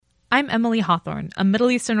I'm Emily Hawthorne, a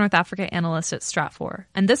Middle East and North Africa analyst at Stratfor,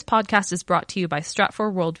 and this podcast is brought to you by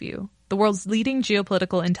Stratfor Worldview, the world's leading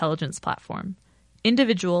geopolitical intelligence platform.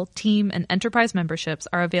 Individual, team, and enterprise memberships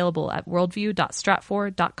are available at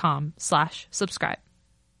worldview.stratfor.com/subscribe.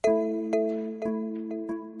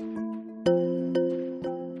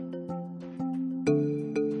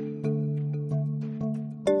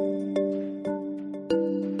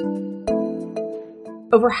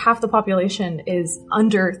 Over half the population is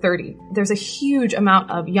under 30. There's a huge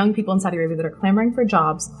amount of young people in Saudi Arabia that are clamoring for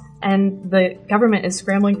jobs, and the government is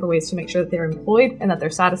scrambling for ways to make sure that they're employed and that they're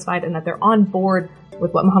satisfied and that they're on board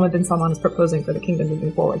with what Mohammed bin Salman is proposing for the kingdom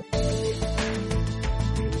moving forward.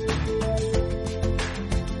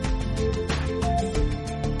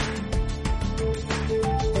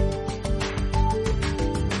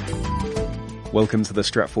 Welcome to the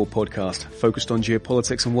Stratfor Podcast, focused on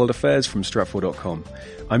geopolitics and world affairs from Stratfor.com.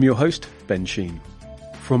 I'm your host, Ben Sheen.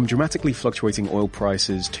 From dramatically fluctuating oil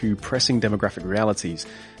prices to pressing demographic realities,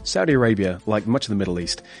 Saudi Arabia, like much of the Middle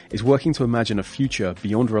East, is working to imagine a future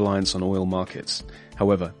beyond reliance on oil markets.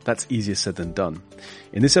 However, that's easier said than done.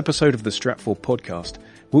 In this episode of the Stratfor Podcast,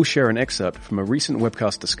 we'll share an excerpt from a recent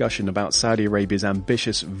webcast discussion about Saudi Arabia's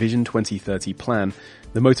ambitious Vision 2030 plan,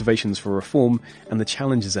 the motivations for reform, and the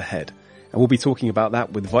challenges ahead. And we'll be talking about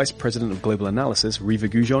that with Vice President of Global Analysis, Reva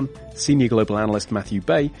Goujon, Senior Global Analyst Matthew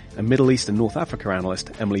Bay, and Middle East and North Africa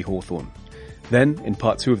Analyst Emily Hawthorne. Then, in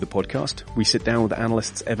part 2 of the podcast, we sit down with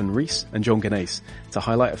analysts Rees and John Gennace to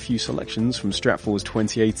highlight a few selections from Stratfor's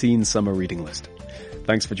 2018 summer reading list.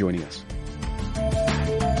 Thanks for joining us.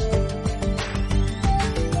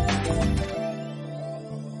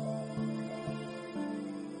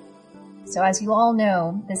 So as you all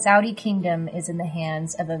know, the Saudi kingdom is in the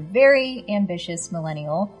hands of a very ambitious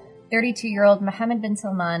millennial, 32-year-old Mohammed bin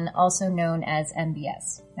Salman, also known as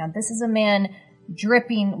MBS. Now, this is a man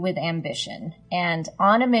dripping with ambition and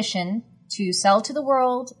on a mission to sell to the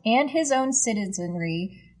world and his own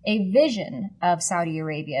citizenry a vision of Saudi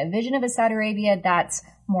Arabia, a vision of a Saudi Arabia that's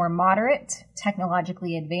more moderate,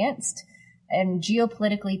 technologically advanced, and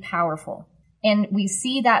geopolitically powerful. And we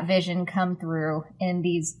see that vision come through in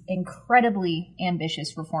these incredibly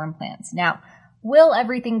ambitious reform plans. Now, will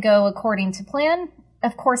everything go according to plan?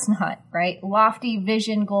 Of course not, right? Lofty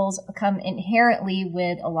vision goals come inherently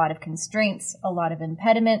with a lot of constraints, a lot of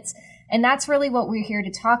impediments, and that's really what we're here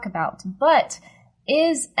to talk about. But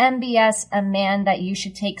is MBS a man that you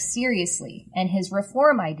should take seriously and his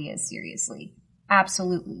reform ideas seriously?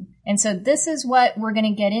 Absolutely. And so this is what we're going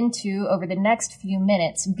to get into over the next few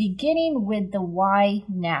minutes, beginning with the why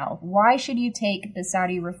now. Why should you take the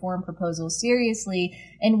Saudi reform proposal seriously?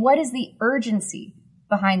 And what is the urgency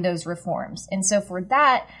behind those reforms? And so for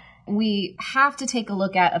that, we have to take a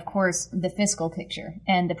look at, of course, the fiscal picture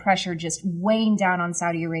and the pressure just weighing down on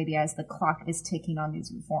Saudi Arabia as the clock is ticking on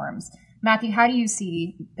these reforms. Matthew, how do you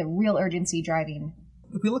see the real urgency driving?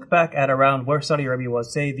 If we look back at around where Saudi Arabia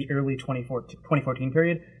was, say, the early 2014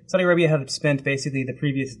 period, Saudi Arabia had spent basically the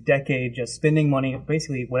previous decade just spending money,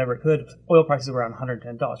 basically whatever it could. Oil prices were around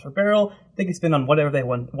 $110 per barrel. They could spend on whatever they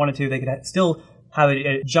wanted to. They could still have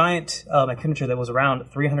a giant expenditure that was around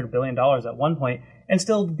 $300 billion at one point and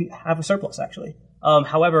still have a surplus, actually.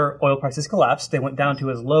 However, oil prices collapsed. They went down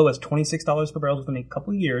to as low as $26 per barrel within a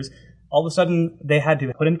couple of years. All of a sudden, they had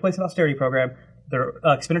to put into place an austerity program. Their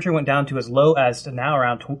expenditure went down to as low as to now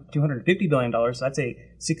around $250 billion. So that's a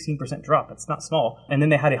 16% drop. That's not small. And then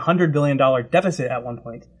they had a $100 billion deficit at one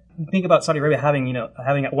point. Think about Saudi Arabia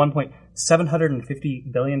having at one point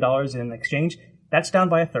 $750 billion in exchange. That's down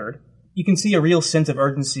by a third. You can see a real sense of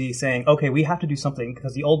urgency saying, okay, we have to do something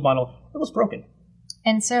because the old model, it was broken.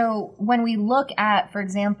 And so when we look at, for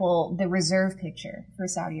example, the reserve picture for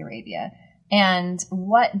Saudi Arabia, and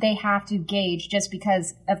what they have to gauge, just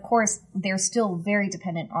because, of course, they're still very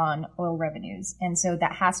dependent on oil revenues. And so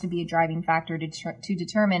that has to be a driving factor to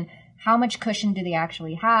determine how much cushion do they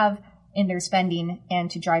actually have in their spending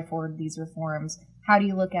and to drive forward these reforms. How do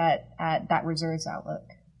you look at that reserves outlook?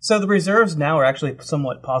 So the reserves now are actually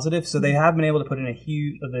somewhat positive. So they have been able to put in a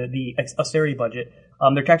huge the austerity budget.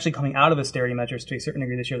 They're actually coming out of austerity measures to a certain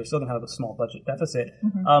degree this year. They're still going to have a small budget deficit.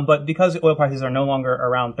 Mm-hmm. But because oil prices are no longer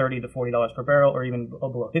around $30 to $40 per barrel or even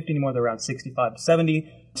below 50 anymore, they're around 65 to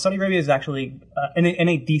 70. Saudi Arabia is actually in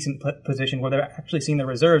a decent position where they're actually seeing their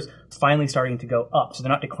reserves finally starting to go up. So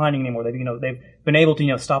they're not declining anymore. They've been able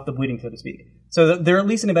to stop the bleeding, so to speak. So they're at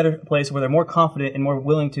least in a better place where they're more confident and more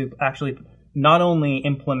willing to actually not only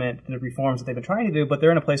implement the reforms that they've been trying to do, but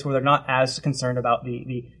they're in a place where they're not as concerned about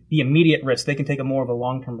the immediate risk. They can take a more of a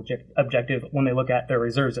long-term objective when they look at their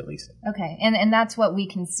reserves, at least. Okay, and that's what we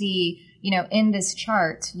can see in this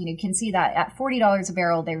chart, you can see that at $40 a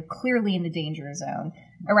barrel, they're clearly in the danger zone.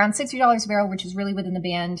 Around $60 a barrel, which is really within the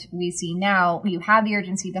band we see now, you have the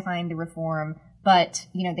urgency behind the reform, but,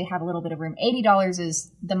 they have a little bit of room. $80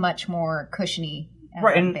 is the much more cushiony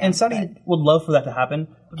right, and Saudi would love for that to happen.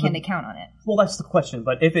 Can they count on it? Well, that's the question.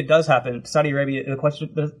 But if it does happen, Saudi Arabia,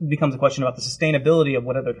 becomes a question about the sustainability of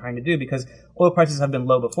whatever they're trying to do, because oil prices have been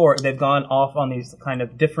low before. They've gone off on these kind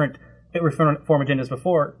of different reform agendas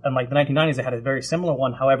before, and like the 1990s, they had a very similar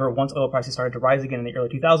one. However, once oil prices started to rise again in the early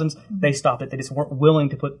 2000s, they stopped it. They just weren't willing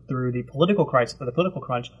to put through the political crisis, or the political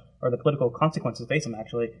crunch, or the political consequences face them,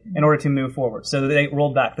 actually, in order to move forward. So they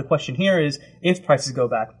rolled back. The question here is, if prices go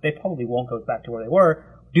back, they probably won't go back to where they were.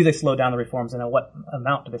 Do they slow down the reforms, and at what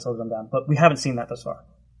amount do they slow them down? But we haven't seen that thus far.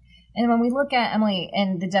 And when we look at, Emily,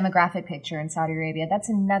 and the demographic picture in Saudi Arabia, that's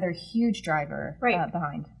another huge driver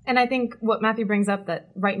behind. And I think what Matthew brings up,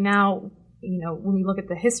 that right now, when we look at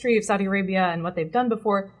the history of Saudi Arabia and what they've done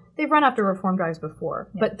before, they've run after reform drives before.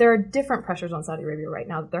 Yeah. But there are different pressures on Saudi Arabia right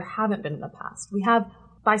now that there haven't been in the past. We have,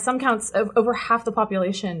 by some counts, over half the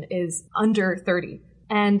population is under 30.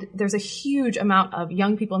 And there's a huge amount of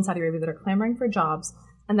young people in Saudi Arabia that are clamoring for jobs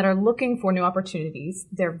and that are looking for new opportunities.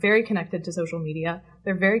 They're very connected to social media.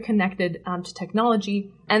 They're very connected to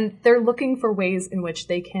technology. And they're looking for ways in which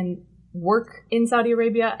they can work in Saudi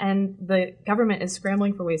Arabia. And the government is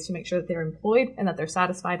scrambling for ways to make sure that they're employed and that they're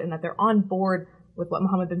satisfied and that they're on board with what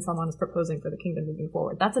Mohammed bin Salman is proposing for the kingdom moving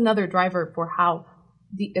forward. That's another driver for how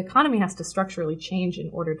the economy has to structurally change in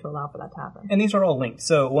order to allow for that to happen. And these are all linked.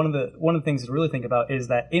 So one of the things to really think about is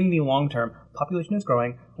that in the long term, population is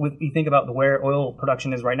growing. You think about where oil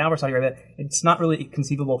production is right now for Saudi Arabia, it's not really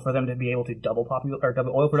conceivable for them to be able to double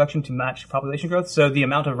oil production to match population growth. So the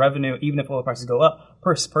amount of revenue, even if oil prices go up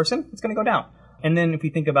per person, it's going to go down. And then if you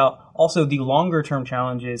think about also the longer term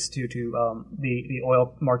challenges to the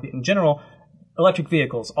oil market in general, electric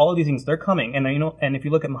vehicles, all of these things, they're coming. And and if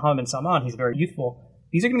you look at Mohammed bin Salman, he's very youthful.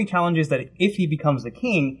 These are going to be challenges that if he becomes the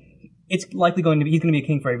king, it's likely he's going to be a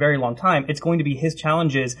king for a very long time. It's going to be his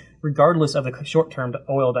challenges regardless of the short-term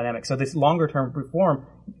oil dynamic. So this longer-term reform,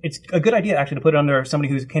 it's a good idea actually to put it under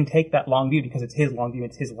somebody who can take that long view, because it's his long view,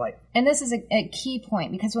 it's his life. And this is a key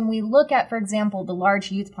point, because when we look at, for example, the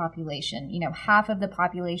large youth population, half of the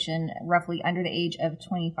population roughly under the age of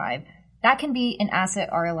 25, that can be an asset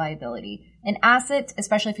or a liability. An asset,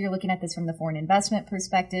 especially if you're looking at this from the foreign investment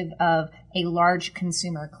perspective of a large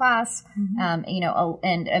consumer class, and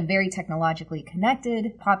a very technologically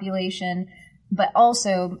connected population, but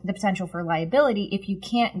also the potential for liability if you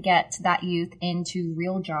can't get that youth into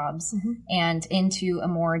real jobs and into a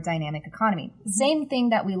more dynamic economy. Same thing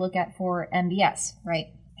that we look at for MBS, right?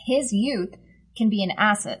 His youth can be an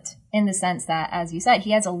asset in the sense that, as you said,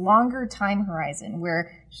 he has a longer time horizon where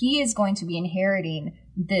he is going to be inheriting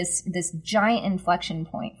this giant inflection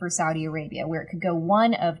point for Saudi Arabia, where it could go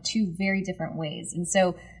one of two very different ways. And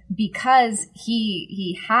so because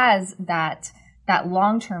he has that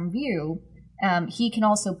long-term view, he can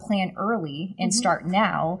also plan early and start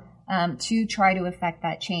now to try to affect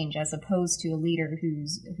that change, as opposed to a leader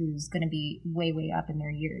who's going to be way, way up in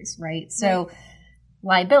their years, right? So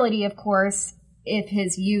liability, of course, if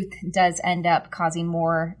his youth does end up causing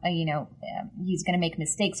more, he's going to make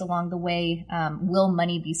mistakes along the way. Will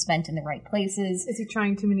money be spent in the right places? Is he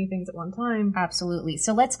trying too many things at one time? Absolutely.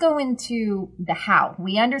 So let's go into the how.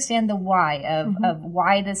 We understand the why of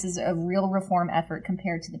why this is a real reform effort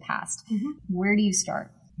compared to the past. Where do you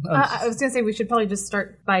start? I was going to say we should probably just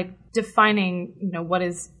start by defining, what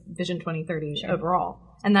is Vision 2030 overall.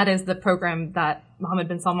 And that is the program that Mohammed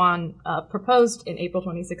bin Salman proposed in April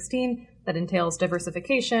 2016 that entails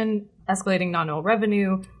diversification, escalating non-oil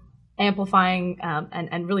revenue, amplifying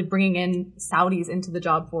and really bringing in Saudis into the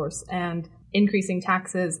job force, and increasing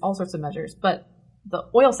taxes, all sorts of measures. But the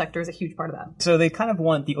oil sector is a huge part of that. So they kind of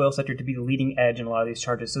want the oil sector to be the leading edge in a lot of these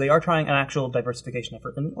charges. So they are trying an actual diversification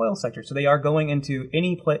effort in the oil sector. So they are going into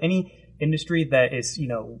any industry that is,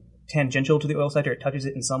 tangential to the oil sector, it touches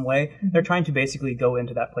it in some way. They're trying to basically go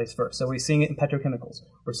into that place first. So we're seeing it in petrochemicals.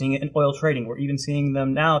 We're seeing it in oil trading. We're even seeing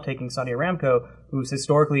them now taking Saudi Aramco, who's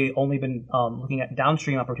historically only been looking at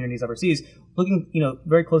downstream opportunities overseas, looking,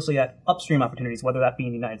 very closely at upstream opportunities, whether that be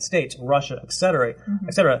in the United States, Russia, et cetera,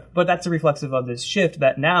 et cetera. But that's a reflexive of this shift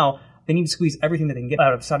that now they need to squeeze everything that they can get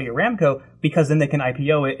out of Saudi Aramco, because then they can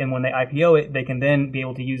IPO it. And when they IPO it, they can then be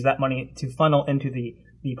able to use that money to funnel into the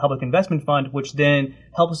public investment fund, which then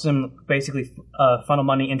helps them basically funnel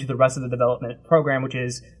money into the rest of the development program, which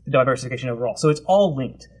is the diversification overall. So it's all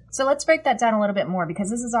linked. So let's break that down a little bit more,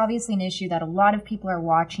 because this is obviously an issue that a lot of people are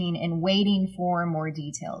watching and waiting for more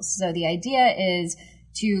details. So the idea is,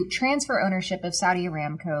 to transfer ownership of Saudi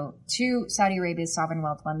Aramco to Saudi Arabia's sovereign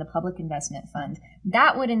wealth fund, the Public Investment Fund.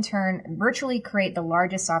 That would in turn virtually create the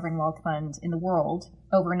largest sovereign wealth fund in the world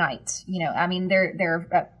overnight. I mean, there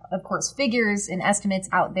are, of course, figures and estimates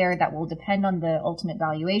out there that will depend on the ultimate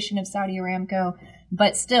valuation of Saudi Aramco,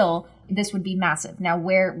 but still, this would be massive. Now,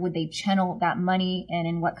 where would they channel that money and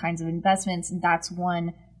in what kinds of investments? That's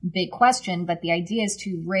one big question, but the idea is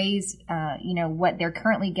to raise, what they're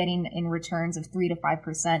currently getting in returns of 3 to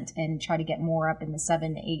 5% and try to get more up in the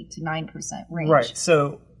 7 to 8 to 9% range. Right.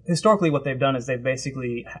 So historically what they've done is they've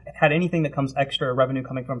basically had anything that comes extra revenue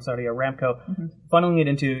coming from Saudi Aramco, funneling it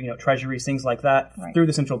into, treasuries, things like that through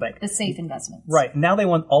the central bank. The safe investments. Right. Now they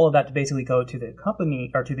want all of that to basically go to the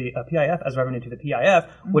company or to the PIF as revenue to the PIF,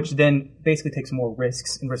 which then basically takes more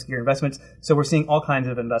risks and riskier investments. So we're seeing all kinds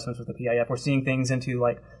of investments with the PIF. We're seeing things into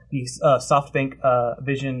like the SoftBank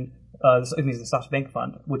Vision, the SoftBank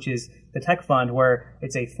Fund, which is the tech fund where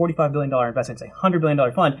it's a $45 billion investment. It's a $100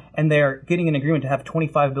 billion fund, and they're getting an agreement to have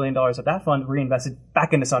 $25 billion of that fund reinvested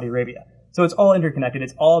back into Saudi Arabia. So it's all interconnected.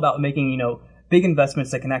 It's all about making, big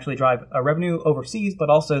investments that can actually drive a revenue overseas, but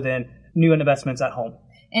also then new investments at home.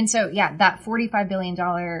 And so, that $45 billion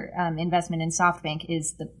investment in SoftBank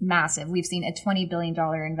is massive. We've seen a $20 billion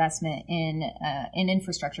investment in an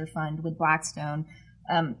infrastructure fund with Blackstone.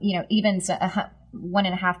 Even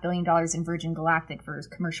 $1.5 billion in Virgin Galactic for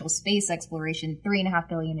commercial space exploration, $3.5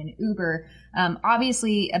 billion in Uber.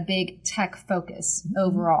 Obviously, a big tech focus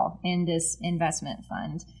overall in this investment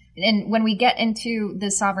fund. And when we get into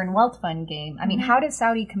the sovereign wealth fund game, I mean, how does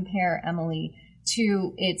Saudi compare, Emily,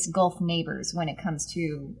 to its Gulf neighbors when it comes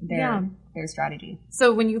to their strategy?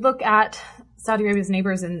 So when you look at Saudi Arabia's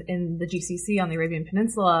neighbors in the GCC on the Arabian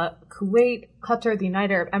Peninsula, Kuwait, Qatar, the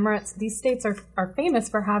United Arab Emirates, these states are famous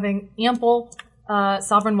for having ample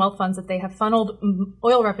sovereign wealth funds that they have funneled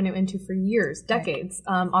oil revenue into for years, decades,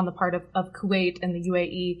 on the part of Kuwait and the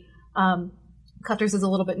UAE. Qatar's is a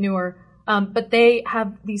little bit newer. But they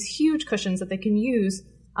have these huge cushions that they can use,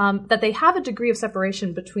 that they have a degree of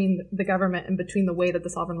separation between the government and between the way that the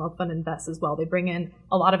Sovereign Wealth Fund invests as well. They bring in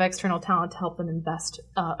a lot of external talent to help them invest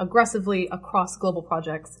aggressively across global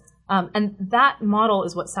projects. And that model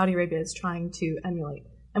is what Saudi Arabia is trying to emulate.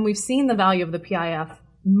 And we've seen the value of the PIF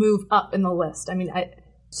move up in the list. I mean,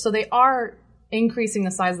 so they are increasing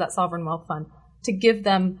the size of that Sovereign Wealth Fund to give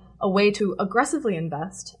them a way to aggressively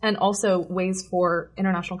invest and also ways for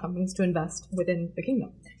international companies to invest within the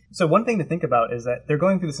kingdom. So one thing to think about is that they're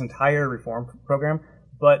going through this entire reform program,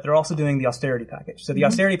 but they're also doing the austerity package. So the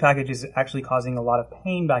austerity package is actually causing a lot of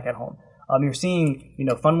pain back at home. You're seeing,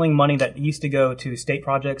 funneling money that used to go to state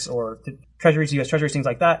projects or to treasuries, U.S. treasuries, things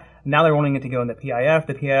like that. Now they're wanting it to go in the PIF.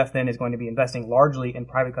 The PIF then is going to be investing largely in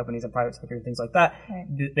private companies and private sector and things like that. Right.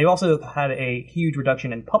 They've also had a huge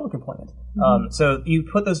reduction in public employment. So you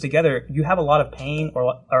put those together, you have a lot of pain or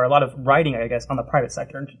a lot of writing, I guess, on the private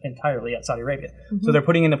sector entirely at Saudi Arabia. So they're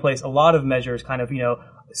putting into place a lot of measures kind of,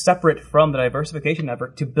 separate from the diversification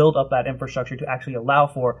effort to build up that infrastructure to actually allow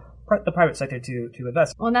for the private sector to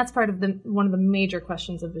invest. Well, and that's part of one of the major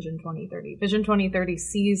questions of Vision 2030. Vision 2030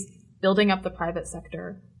 sees building up the private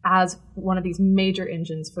sector as one of these major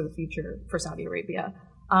engines for the future for Saudi Arabia.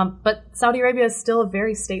 But Saudi Arabia is still a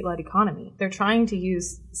very state-led economy. They're trying to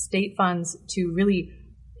use state funds to really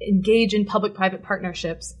engage in public-private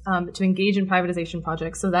partnerships, to engage in privatization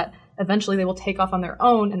projects so that eventually they will take off on their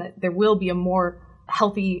own and that there will be a more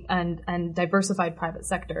healthy and diversified private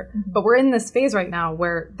sector. But we're in this phase right now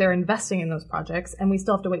where they're investing in those projects and we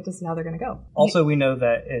still have to wait to see how they're going to go. Also, we know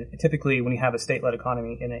that typically when you have a state-led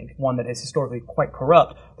economy and one that is historically quite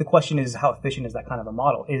corrupt, the question is how efficient is that kind of a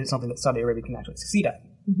model? Is it something that Saudi Arabia can actually succeed at?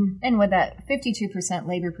 And with that 52%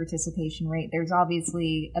 labor participation rate, there's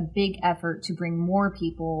obviously a big effort to bring more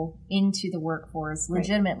people into the workforce,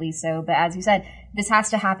 legitimately so. But as you said, this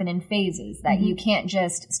has to happen in phases, that you can't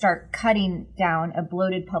just start cutting down a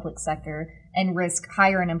bloated public sector and risk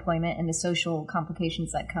higher unemployment and the social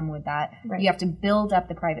complications that come with that. You have to build up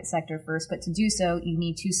the private sector first, but to do so, you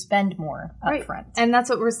need to spend more upfront. And that's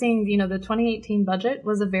what we're seeing. The 2018 budget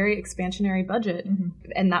was a very expansionary budget,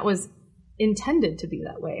 and that was intended to be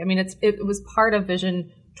that way. I mean, it was part of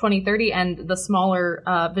Vision 2030 and the smaller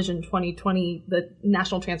Vision 2020, the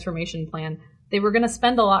National Transformation Plan. They were going to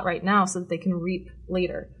spend a lot right now so that they can reap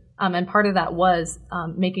later. And part of that was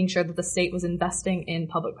making sure that the state was investing in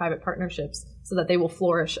public-private partnerships so that they will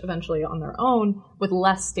flourish eventually on their own with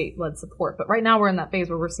less state-led support. But right now we're in that phase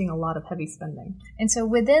where we're seeing a lot of heavy spending. And so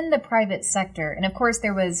within the private sector, and of course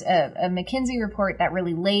there was a McKinsey report that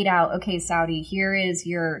really laid out, okay, Saudi, here is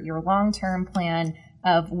your long-term plan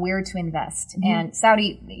of where to invest. And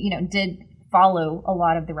Saudi, did follow a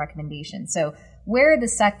lot of the recommendations. So where are the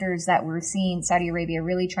sectors that we're seeing Saudi Arabia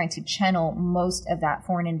really trying to channel most of that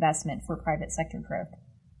foreign investment for private sector growth?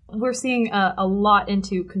 We're seeing a lot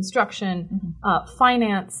into construction,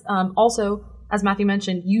 finance, also, as Matthew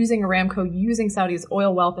mentioned, using Aramco, using Saudi's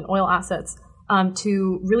oil wealth and oil assets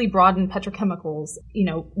to really broaden petrochemicals,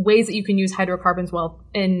 ways that you can use hydrocarbons wealth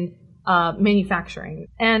in manufacturing.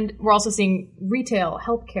 And we're also seeing retail,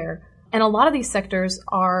 healthcare, and a lot of these sectors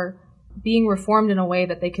are being reformed in a way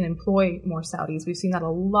that they can employ more Saudis. We've seen that a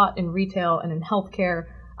lot in retail and in healthcare.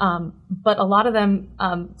 But a lot of them,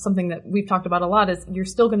 something that we've talked about a lot is you're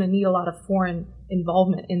still going to need a lot of foreign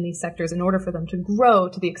involvement in these sectors in order for them to grow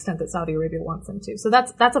to the extent that Saudi Arabia wants them to. So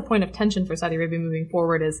that's a point of tension for Saudi Arabia moving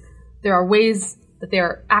forward, is there are ways that they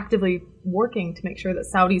are actively working to make sure that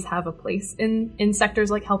Saudis have a place in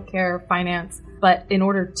sectors like healthcare, finance. But in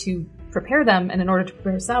order to prepare them and in order to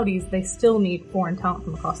prepare Saudis, they still need foreign talent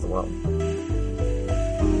from across the world.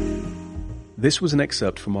 This was an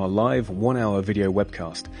excerpt from our live 1-hour video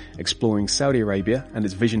webcast exploring Saudi Arabia and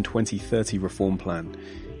its Vision 2030 reform plan.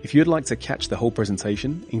 If you'd like to catch the whole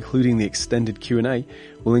presentation, including the extended Q&A,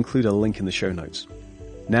 we'll include a link in the show notes.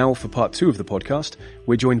 Now, for part 2 of the podcast,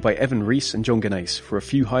 we're joined by Rees and John Gennace for a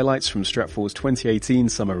few highlights from Stratfor's 2018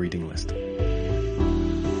 summer reading list.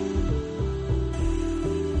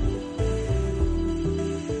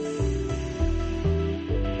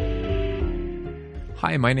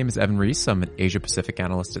 Hi, my name is Rees. I'm an Asia-Pacific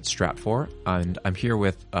analyst at Stratfor, and I'm here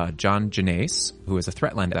with John Gennace, who is a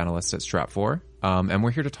Threatland analyst at Stratfor. And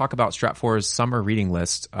we're here to talk about Stratfor's summer reading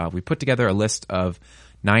list. We put together a list of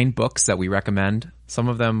 9 books that we recommend. Some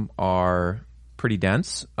of them are pretty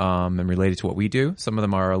dense and related to what we do. Some of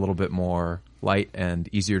them are a little bit more light and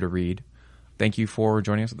easier to read. Thank you for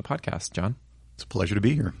joining us at the podcast, John. It's a pleasure to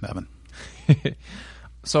be here, Evan.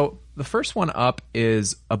 So the first one up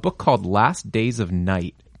is a book called Last Days of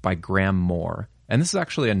Night by Graham Moore. And this is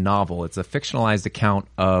actually a novel. It's a fictionalized account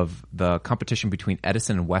of the competition between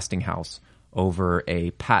Edison and Westinghouse over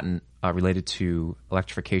a patent related to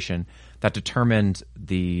electrification that determined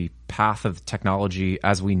the path of technology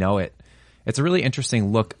as we know it. It's a really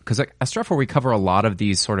interesting look because at Stratfor we cover a lot of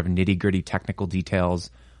these sort of nitty-gritty technical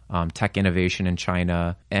details, tech innovation in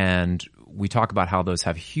China, and we talk about how those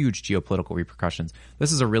have huge geopolitical repercussions.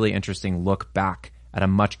 This is a really interesting look back at a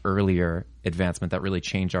much earlier advancement that really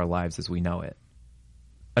changed our lives as we know it.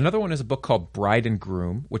 Another one is a book called Bride and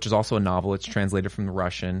Groom, which is also a novel. It's translated from the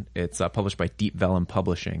Russian. It's published by Deep Vellum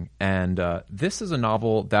Publishing. And this is a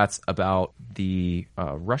novel that's about the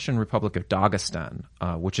Russian Republic of Dagestan,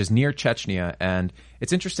 which is near Chechnya. And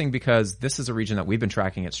it's interesting because this is a region that we've been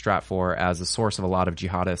tracking at Stratfor as a source of a lot of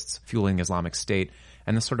jihadists fueling Islamic State,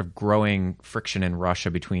 and the sort of growing friction in Russia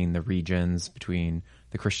between the regions, between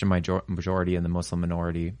the Christian majority and the Muslim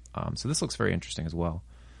minority. So this looks very interesting as well.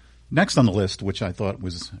 Next on the list, which I thought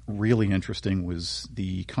was really interesting, was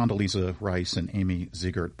the Condoleezza Rice and Amy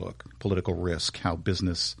Ziegert book, Political Risk, How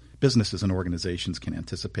Businesses and Organizations Can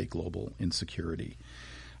Anticipate Global Insecurity.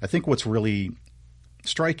 I think what's really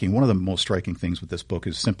striking, one of the most striking things with this book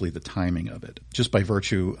is simply the timing of it. Just by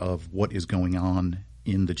virtue of what is going on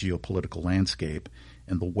in the geopolitical landscape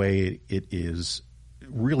and the way it is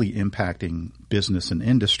really impacting business and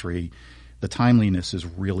industry, the timeliness is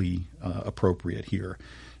really appropriate here.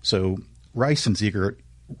 So Rice and Ziegert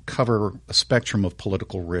cover a spectrum of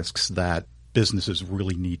political risks that businesses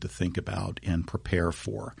really need to think about and prepare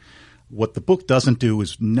for. What the book doesn't do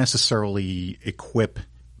is necessarily equip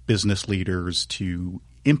business leaders to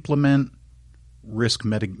implement risk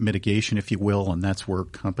mitigation, if you will, and that's where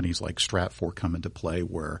companies like Stratfor come into play,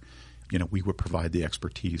 where we would provide the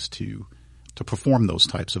expertise to perform those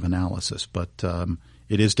types of analysis. But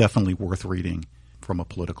it is definitely worth reading from a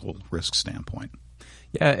political risk standpoint.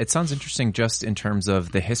 Yeah, it sounds interesting just in terms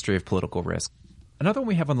of the history of political risk. Another one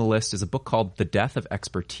we have on the list is a book called The Death of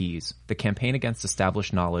Expertise, The Campaign Against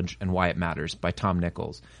Established Knowledge and Why It Matters by Tom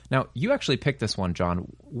Nichols. Now, you actually picked this one,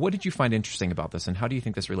 John. What did you find interesting about this, and how do you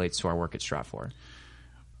think this relates to our work at Stratfor?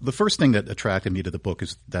 The first thing that attracted me to the book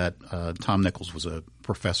is that Tom Nichols was a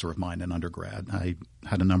professor of mine in undergrad. I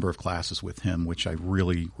had a number of classes with him, which I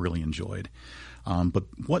really, really enjoyed. But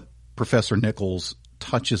what Professor Nichols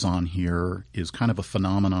touches on here is kind of a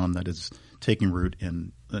phenomenon that is taking root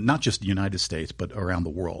in not just the United States, but around the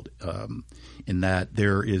world, in that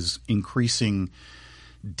there is increasing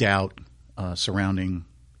doubt surrounding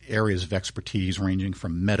areas of expertise ranging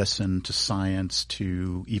from medicine to science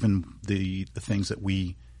to even the things that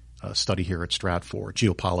we study here at Stratfor,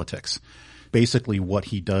 geopolitics. Basically what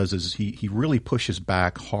he does is he really pushes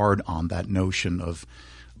back hard on that notion of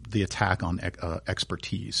the attack on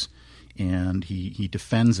expertise. and he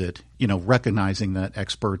defends it, recognizing that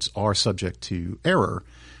experts are subject to error,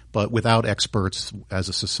 but without experts as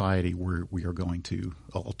a society, we are going to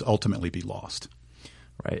ultimately be lost.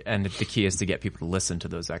 Right. And the key is to get people to listen to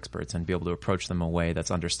those experts and be able to approach them in a way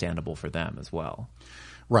that's understandable for them as well.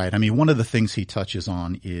 Right. I mean, one of the things he touches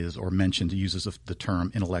on uses the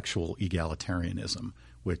term intellectual egalitarianism,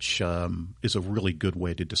 which is a really good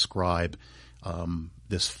way to describe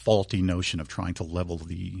this faulty notion of trying to level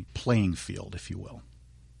the playing field, if you will.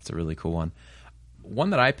 It's a really cool one.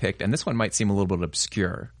 One that I picked, and this one might seem a little bit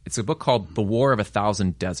obscure. It's a book called The War of a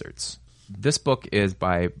Thousand Deserts. This book is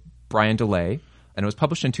by Brian DeLay, and it was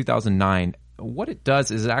published in 2009. What it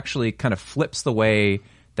does is it actually kind of flips the way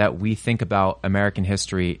that we think about American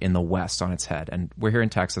history in the West on its head. And we're here in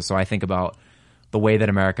Texas, so I think about the way that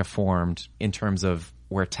America formed in terms of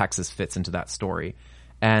where Texas fits into that story.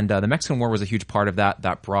 And the Mexican War was a huge part of that.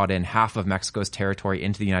 That brought in half of Mexico's territory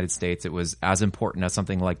into the United States. It was as important as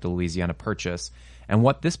something like the Louisiana Purchase. And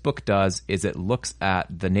what this book does is it looks at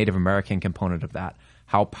the Native American component of that,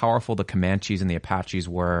 how powerful the Comanches and the Apaches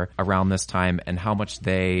were around this time, and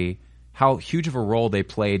how huge of a role they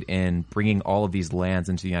played in bringing all of these lands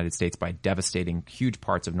into the United States by devastating huge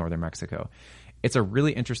parts of northern Mexico. It's a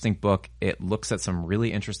really interesting book. It looks at some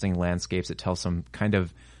really interesting landscapes. It tells some kind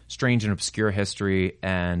of strange and obscure history,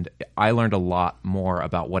 and I learned a lot more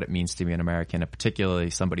about what it means to be an American, and particularly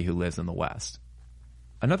somebody who lives in the West.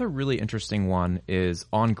 Another really interesting one is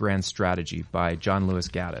On Grand Strategy by John Lewis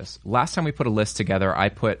Gaddis. Last time we put a list together, I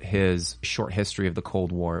put his short history of the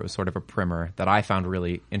Cold War. It was sort of a primer that I found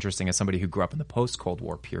really interesting as somebody who grew up in the post-Cold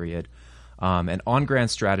War period. And On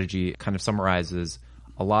Grand Strategy kind of summarizes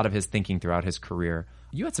a lot of his thinking throughout his career.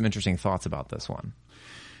 You had some interesting thoughts about this one.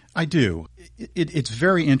 I do. It's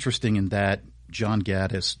very interesting in that John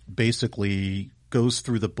Gaddis basically goes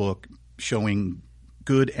through the book showing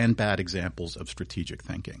good and bad examples of strategic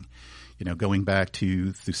thinking. Going back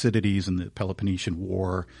to Thucydides and the Peloponnesian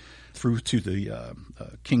War, through to the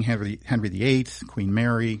King Henry VIII, Queen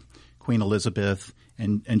Mary, Queen Elizabeth,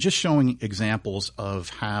 and just showing examples of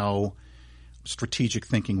how strategic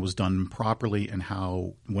thinking was done properly and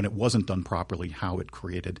how, when it wasn't done properly, how it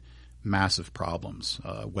created massive problems,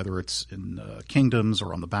 whether it's in kingdoms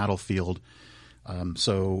or on the battlefield.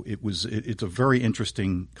 So it's a very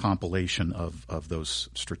interesting compilation of those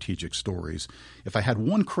strategic stories. If I had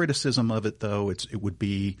one criticism of it, though, it would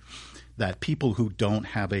be that people who don't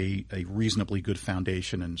have a reasonably good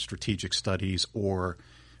foundation in strategic studies or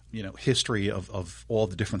history of all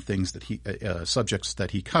the different things that he subjects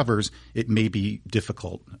that he covers, it may be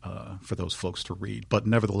difficult for those folks to read. But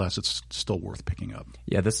nevertheless, it's still worth picking up.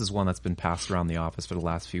 Yeah, this is one that's been passed around the office for the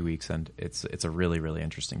last few weeks, and it's a really, really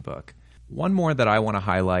interesting book. One more that I want to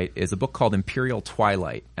highlight is a book called Imperial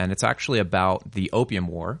Twilight, and it's actually about the Opium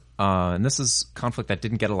War. And this is conflict that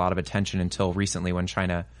didn't get a lot of attention until recently when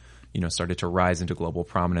China, started to rise into global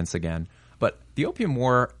prominence again. But the Opium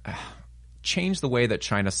War changed the way that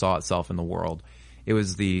China saw itself in the world. It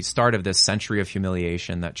was the start of this century of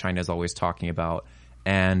humiliation that China is always talking about.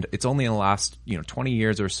 And it's only in the last 20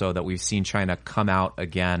 years or so that we've seen China come out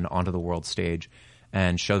again onto the world stage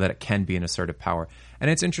and show that it can be an assertive power. And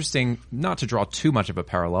it's interesting, not to draw too much of a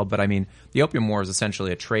parallel, but I mean, the Opium War is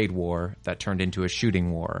essentially a trade war that turned into a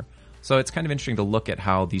shooting war. So it's kind of interesting to look at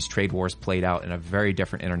how these trade wars played out in a very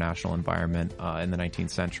different international environment in the 19th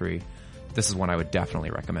century. This is one I would definitely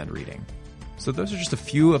recommend reading. So those are just a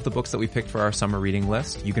few of the books that we picked for our summer reading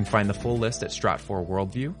list. You can find the full list at Stratfor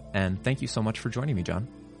Worldview. And thank you so much for joining me, John.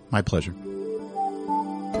 My pleasure.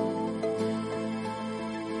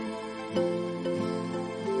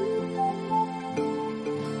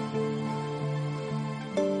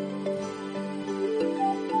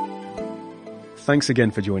 Thanks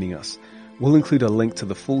again for joining us. We'll include a link to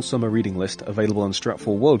the full summer reading list available on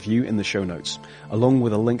Stratfor Worldview in the show notes, along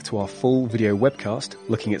with a link to our full video webcast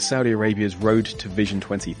looking at Saudi Arabia's road to Vision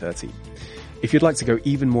 2030. If you'd like to go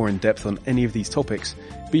even more in depth on any of these topics,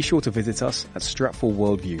 be sure to visit us at Stratfor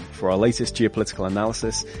Worldview for our latest geopolitical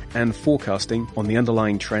analysis and forecasting on the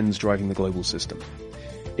underlying trends driving the global system.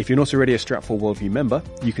 If you're not already a Stratfor Worldview member,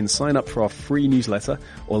 you can sign up for our free newsletter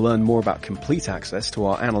or learn more about complete access to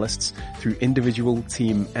our analysts through individual,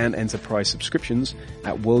 team, and enterprise subscriptions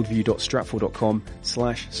at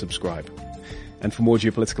worldview.stratfor.com/subscribe. And for more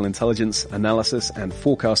geopolitical intelligence, analysis, and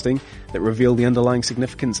forecasting that reveal the underlying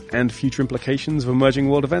significance and future implications of emerging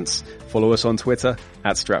world events, follow us on Twitter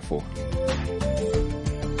 @Stratfor.